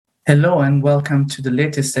Hello and welcome to the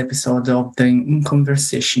latest episode of the In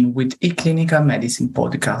Conversation with eClinical Medicine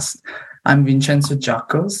podcast. I'm Vincenzo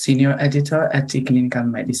Giacco, Senior Editor at eClinical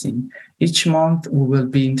Medicine. Each month, we will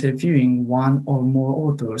be interviewing one or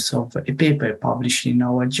more authors of a paper published in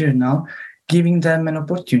our journal, giving them an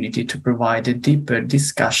opportunity to provide a deeper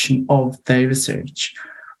discussion of their research.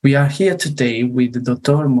 We are here today with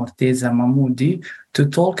Dr. Morteza Mahmoudi to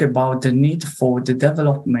talk about the need for the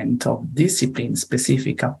development of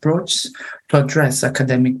discipline-specific approaches to address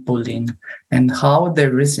academic bullying and how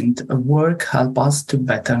their recent work help us to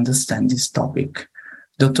better understand this topic.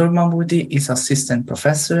 Dr. Mahmoudi is Assistant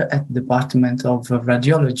Professor at the Department of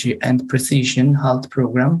Radiology and Precision Health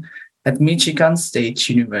Program at Michigan State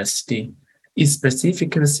University. His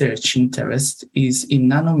specific research interest is in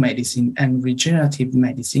nanomedicine and regenerative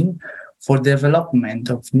medicine for development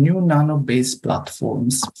of new nano-based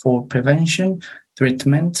platforms for prevention,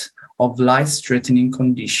 treatment of life-threatening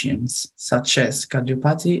conditions such as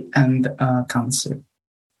cardiopathy and cancer.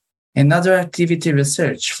 Another activity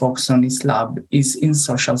research focused on his lab is in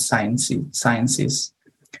social sciences,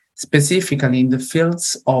 specifically in the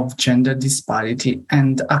fields of gender disparity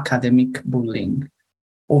and academic bullying.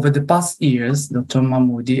 Over the past years, Dr.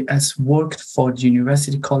 Mahmoudi has worked for the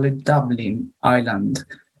University College Dublin, Ireland,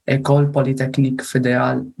 École Polytechnique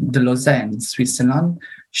Fédérale de Lausanne, Switzerland,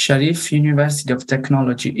 Sharif University of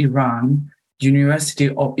Technology, Iran, University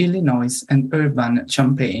of Illinois and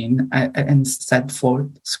Urbana-Champaign, and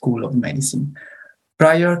Stanford School of Medicine.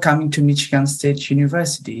 Prior coming to Michigan State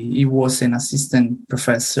University, he was an assistant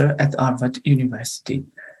professor at Harvard University.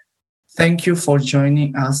 Thank you for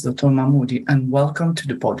joining us, Dr. Mahmoudi, and welcome to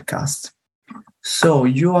the podcast. So,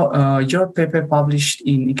 your paper published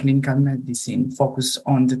in Clinical Medicine focused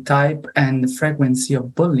on the type and frequency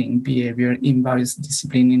of bullying behavior in various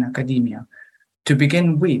disciplines in academia. To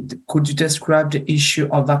begin with, could you describe the issue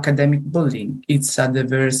of academic bullying, its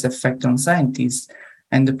adverse effect on scientists,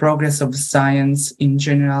 and the progress of science in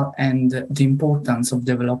general, and the importance of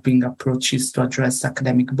developing approaches to address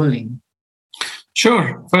academic bullying?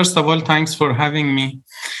 Sure. First of all, thanks for having me.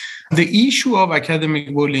 The issue of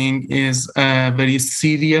academic bullying is a very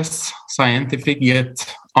serious, scientific, yet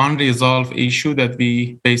unresolved issue that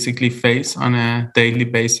we basically face on a daily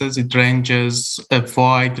basis. It ranges a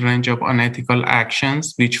wide range of unethical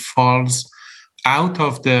actions, which falls out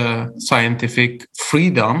of the scientific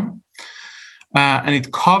freedom. And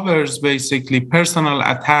it covers basically personal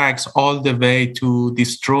attacks all the way to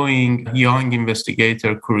destroying young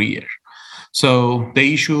investigator career. So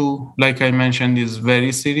the issue, like I mentioned, is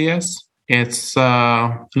very serious. It's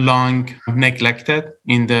long neglected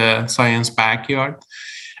in the science backyard.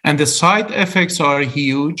 And the side effects are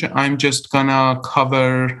huge. I'm just going to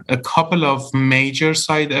cover a couple of major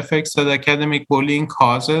side effects that academic bullying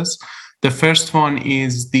causes. The first one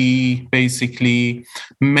is the basically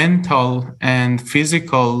mental and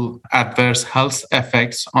physical adverse health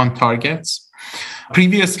effects on targets.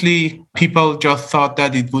 Previously, people just thought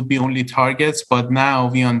that it would be only targets, but now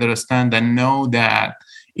we understand and know that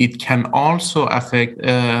it can also affect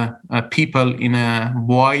people in a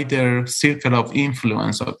wider circle of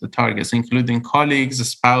influence of the targets, including colleagues,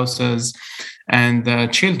 spouses,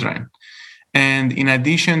 and children. And in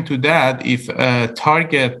addition to that, if a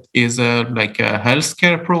target is like a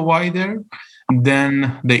healthcare provider,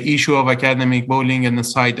 then the issue of academic bullying and the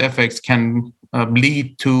side effects can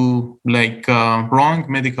lead to wrong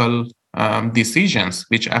medical decisions,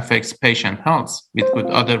 which affects patient health, which could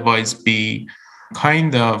otherwise be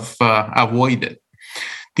kind of avoided.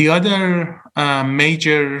 The other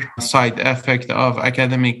major side effect of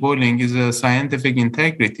academic bullying is scientific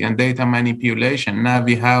integrity and data manipulation. Now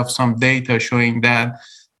we have some data showing that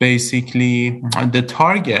basically the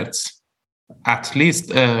targets, at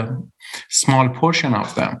least a small portion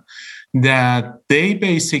of them, that they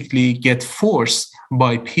basically get forced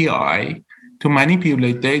by PI to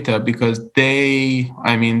manipulate data because the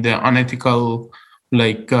unethical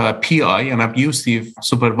PI, an abusive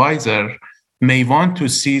supervisor, may want to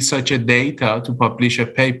see such a data to publish a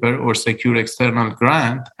paper or secure external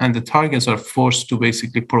grant, and the targets are forced to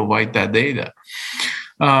basically provide that data.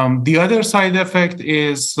 The other side effect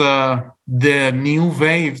is the new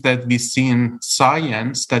wave that we see in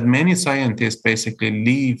science, that many scientists basically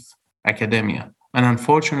leave academia. And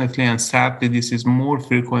unfortunately and sadly, this is more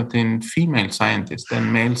frequent in female scientists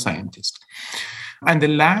than male scientists. And the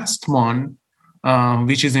last one,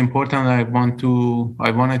 which is important, I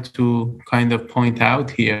wanted to kind of point out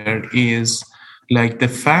here, is the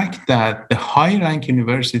fact that the high-rank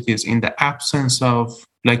universities, in the absence of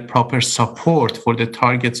proper support for the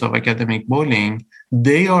targets of academic bullying,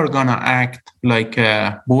 they are going to act like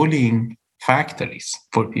a bullying factories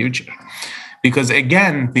for future. Because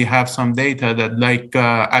again, we have some data that like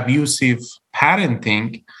abusive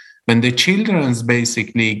parenting, when the children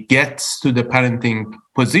basically gets to the parenting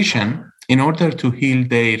position, in order to heal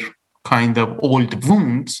their kind of old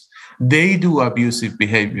wounds, they do abusive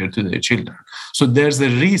behavior to their children. So there's a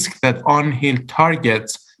risk that unhealed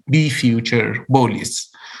targets be future bullies.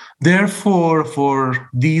 Therefore, for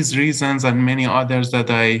these reasons and many others that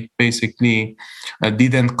I basically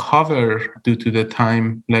didn't cover due to the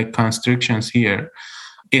time like constrictions here,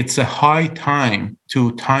 it's a high time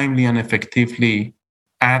to timely and effectively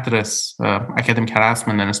address academic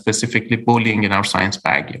harassment and specifically bullying in our science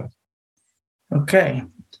backyard. Okay.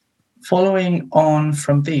 Following on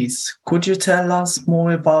from this, could you tell us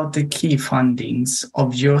more about the key findings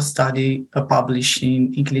of your study published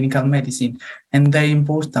in Clinical Medicine and their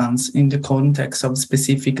importance in the context of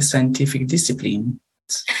specific scientific discipline?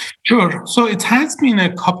 Sure. So it has been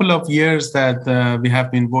a couple of years that we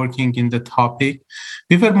have been working in the topic.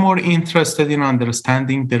 We were more interested in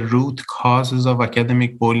understanding the root causes of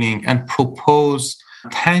academic bullying and propose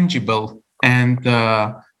tangible and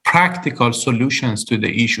practical solutions to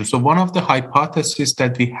the issue. So one of the hypotheses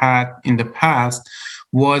that we had in the past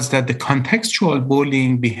was that the contextual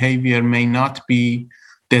bullying behavior may not be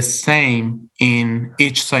the same in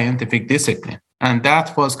each scientific discipline. And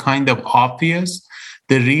that was kind of obvious.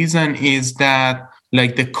 The reason is that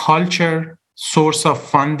like the culture, source of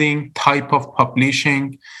funding, type of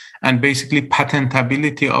publishing, and basically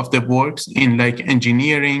patentability of the works in like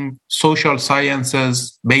engineering, social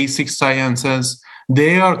sciences, basic sciences,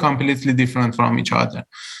 they are completely different from each other.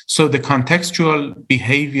 So the contextual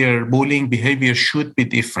behavior, bullying behavior should be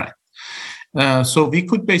different. So we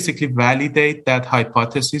could basically validate that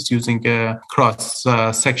hypothesis using a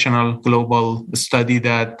cross-sectional global study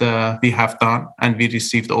that we have done, and we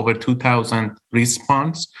received over 2,000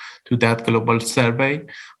 responses to that global survey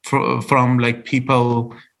from like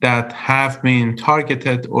people that have been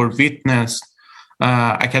targeted or witnessed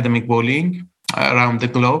academic bullying around the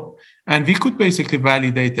globe. And we could basically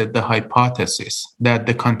validate that the hypothesis that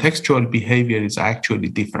the contextual behavior is actually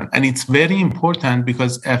different. And it's very important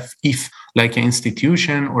because if like an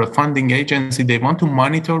institution or a funding agency, they want to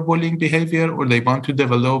monitor bullying behavior or they want to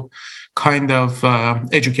develop kind of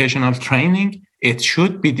educational training, it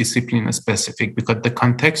should be discipline specific because the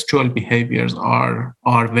contextual behaviors are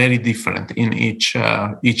very different in each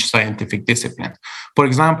scientific discipline. For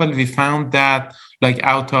example, we found that like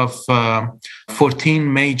out of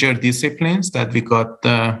 14 major disciplines that we got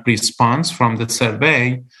the response from the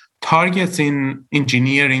survey, targets in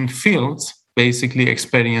engineering fields basically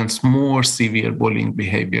experience more severe bullying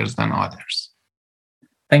behaviors than others.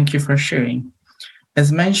 Thank you for sharing.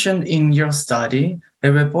 As mentioned in your study,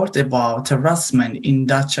 a report about harassment in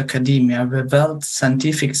Dutch academia revealed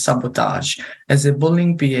scientific sabotage as a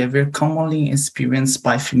bullying behavior commonly experienced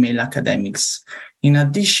by female academics. In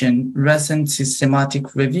addition, recent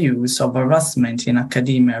systematic reviews of harassment in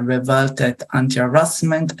academia revealed that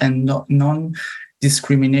anti-harassment and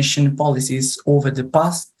non-discrimination policies over the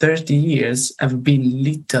past 30 years have been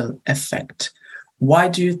little effect. Why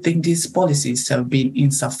do you think these policies have been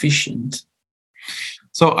insufficient?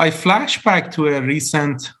 So I flash back to a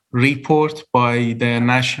recent report by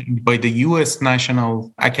the U.S.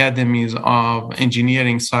 National Academies of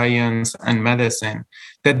Engineering, Science, and Medicine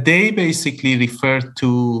that they basically referred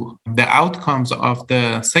to the outcomes of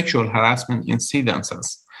the sexual harassment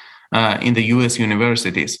incidences in the U.S.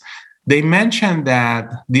 universities. They mentioned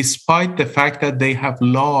that despite the fact that they have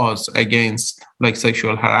laws against like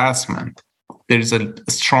sexual harassment, there is a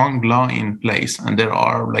strong law in place and there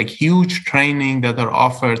are like huge training that are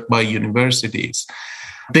offered by universities.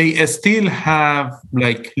 They still have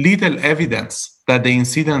like little evidence that the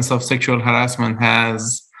incidence of sexual harassment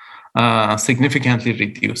has significantly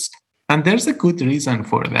reduced. And there's a good reason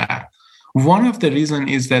for that. One of the reasons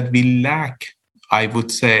is that we lack, I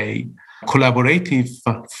would say, collaborative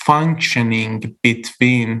functioning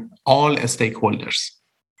between all stakeholders.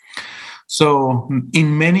 So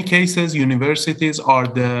in many cases, universities are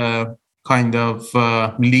the kind of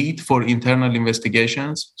lead for internal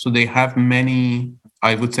investigations. So they have many,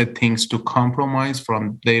 I would say, things to compromise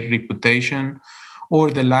from their reputation or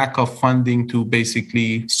the lack of funding to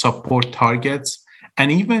basically support targets and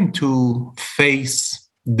even to face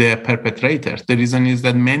the perpetrators. The reason is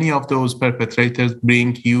that many of those perpetrators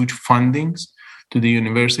bring huge fundings to the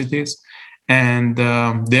universities. And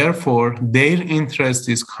therefore, their interest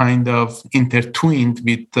is kind of intertwined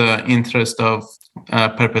with the interest of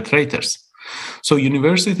perpetrators. So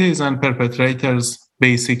universities and perpetrators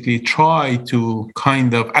basically try to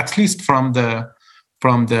kind of, at least from the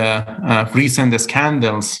recent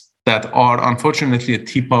scandals that are unfortunately a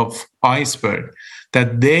tip of iceberg,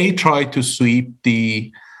 that they try to sweep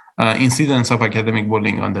the incidence of academic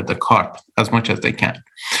bullying under the carpet as much as they can.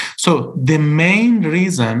 So the main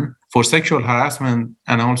reason for sexual harassment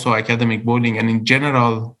and also academic bullying, and in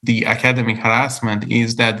general, the academic harassment,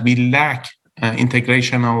 is that we lack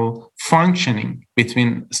integrational functioning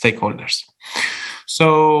between stakeholders.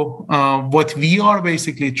 So what we are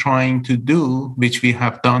basically trying to do, which we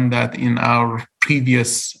have done that in our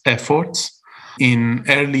previous efforts, in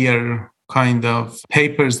earlier kind of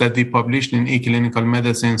papers that we published in eClinical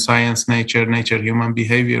Medicine, Science, Nature, Human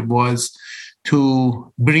Behavior, was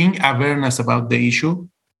to bring awareness about the issue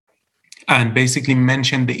and basically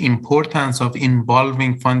mention the importance of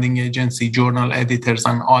involving funding agency, journal editors,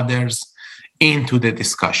 and others into the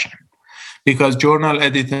discussion. Because journal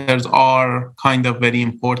editors are kind of very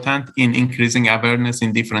important in increasing awareness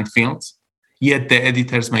in different fields, yet the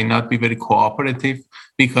editors may not be very cooperative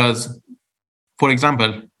because, for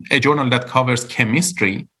example, a journal that covers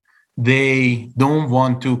chemistry, they don't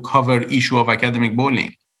want to cover issue of academic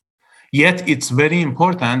bullying. Yet it's very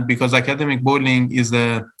important because academic bullying is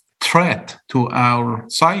a threat to our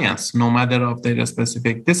science, no matter of their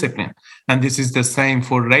specific discipline. And this is the same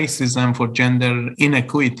for racism, for gender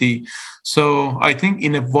inequity. So I think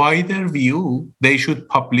in a wider view, they should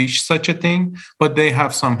publish such a thing, but they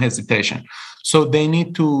have some hesitation. So they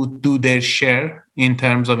need to do their share in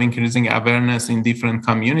terms of increasing awareness in different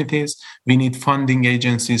communities. We need funding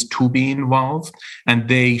agencies to be involved, and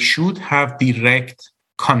they should have direct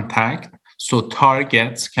contact. So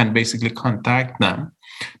targets can basically contact them.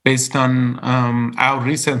 Based on our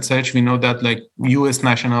recent search, we know that like U.S.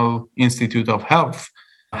 National Institute of Health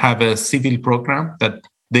have a civil program that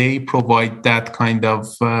they provide that kind of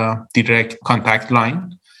direct contact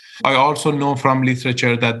line. I also know from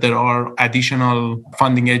literature that there are additional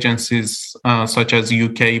funding agencies such as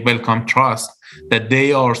UK Wellcome Trust, that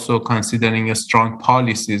they are also considering strong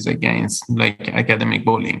policies against like academic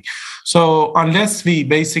bullying. So unless we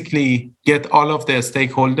basically get all of the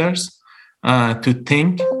stakeholders to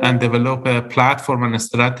think and develop a platform and a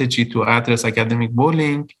strategy to address academic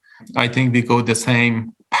bullying, I think we go the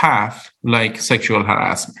same path like sexual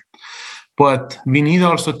harassment. But we need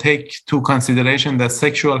also take to consideration that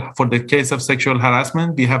for the case of sexual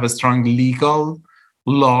harassment, we have a strong legal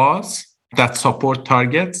laws that support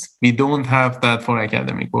targets. We don't have that for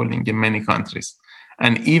academic bullying in many countries.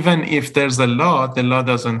 And even if there's a law, the law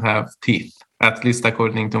doesn't have teeth, at least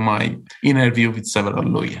according to my interview with several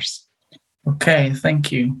lawyers. Okay,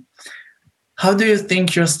 thank you. How do you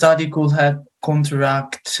think your study could help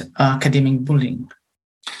counteract academic bullying?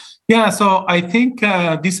 Yeah, so I think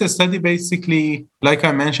this study basically, like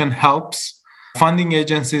I mentioned, helps funding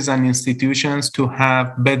agencies and institutions to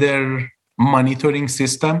have better monitoring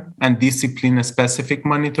system and discipline-specific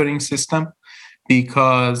monitoring system,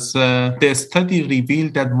 because the study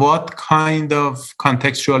revealed that what kind of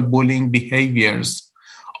contextual bullying behaviors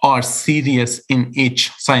are serious in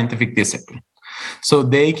each scientific discipline. So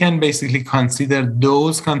they can basically consider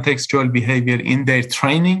those contextual behavior in their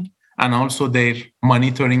training and also their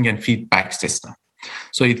monitoring and feedback system.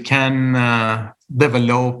 So it can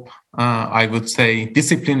develop, I would say,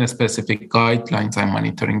 discipline-specific guidelines and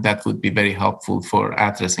monitoring that would be very helpful for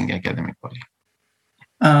addressing academic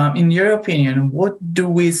bullying. In your opinion, what do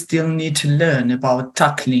we still need to learn about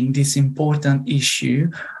tackling this important issue,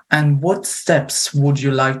 and what steps would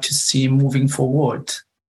you like to see moving forward?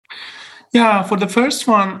 Yeah, for the first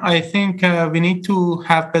one, I think we need to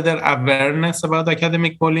have better awareness about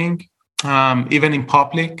academic bullying, even in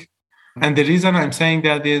public. And the reason I'm saying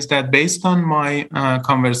that is that based on my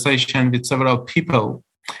conversation with several people,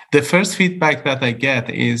 the first feedback that I get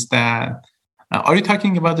is that, are you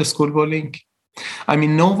talking about the school bullying? I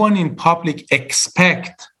mean, no one in public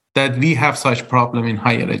expect that we have such problem in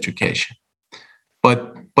higher education.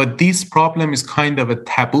 But this problem is kind of a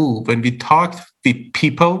taboo. When we talk with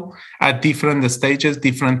people at different stages,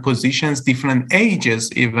 different positions, different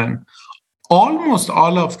ages even, almost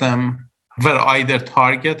all of them were either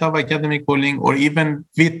target of academic bullying or even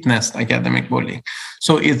witnessed academic bullying.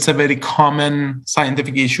 So it's a very common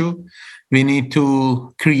scientific issue. We need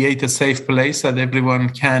to create a safe place that everyone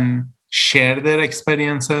can share their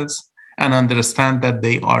experiences and understand that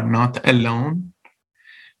they are not alone.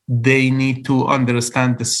 They need to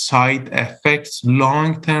understand the side effects,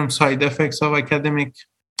 long-term side effects of academic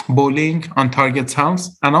bullying on target health,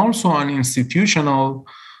 and also on institutional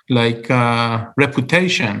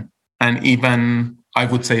reputation, and even, I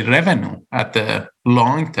would say, revenue at the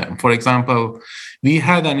long term. For example, we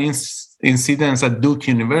had an incidents at Duke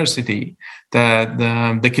University that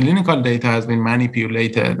the clinical data has been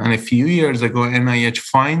manipulated. And a few years ago, NIH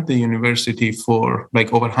fined the university for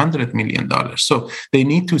like over $100 million. So they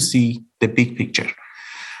need to see the big picture.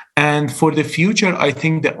 And for the future, I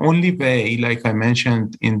think the only way, like I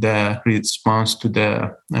mentioned in the response to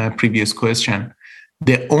the previous question,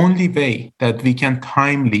 the only way that we can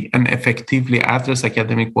timely and effectively address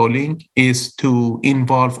academic bullying is to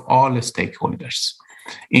involve all stakeholders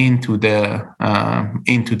into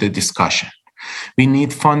the discussion. We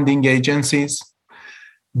need funding agencies.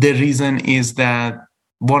 The reason is that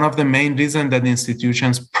one of the main reasons that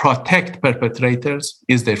institutions protect perpetrators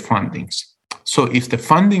is their fundings. So if the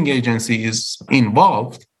funding agency is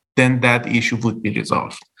involved, then that issue would be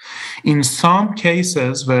resolved. In some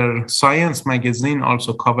cases where Science magazine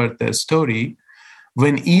also covered the story,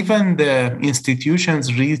 when even the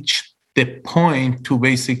institutions reach the point to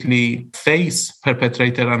basically face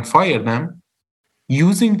perpetrator and fire them,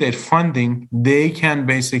 using their funding, they can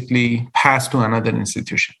basically pass to another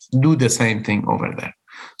institution, do the same thing over there.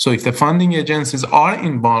 So if the funding agencies are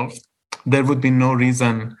involved, there would be no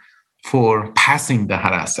reason for passing the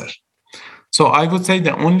harasser. So I would say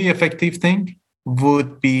the only effective thing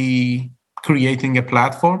would be creating a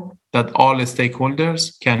platform that all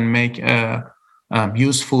stakeholders can make a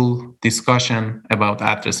useful discussion about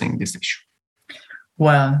addressing this issue.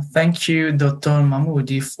 Well, thank you, Dr.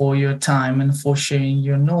 Mahmoudi, for your time and for sharing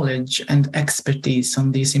your knowledge and expertise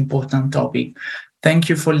on this important topic. Thank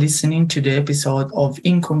you for listening to the episode of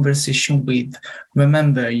In Conversation With.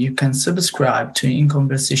 Remember, you can subscribe to In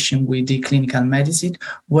Conversation with eClinical Medicine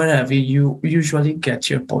wherever you usually get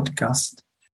your podcast.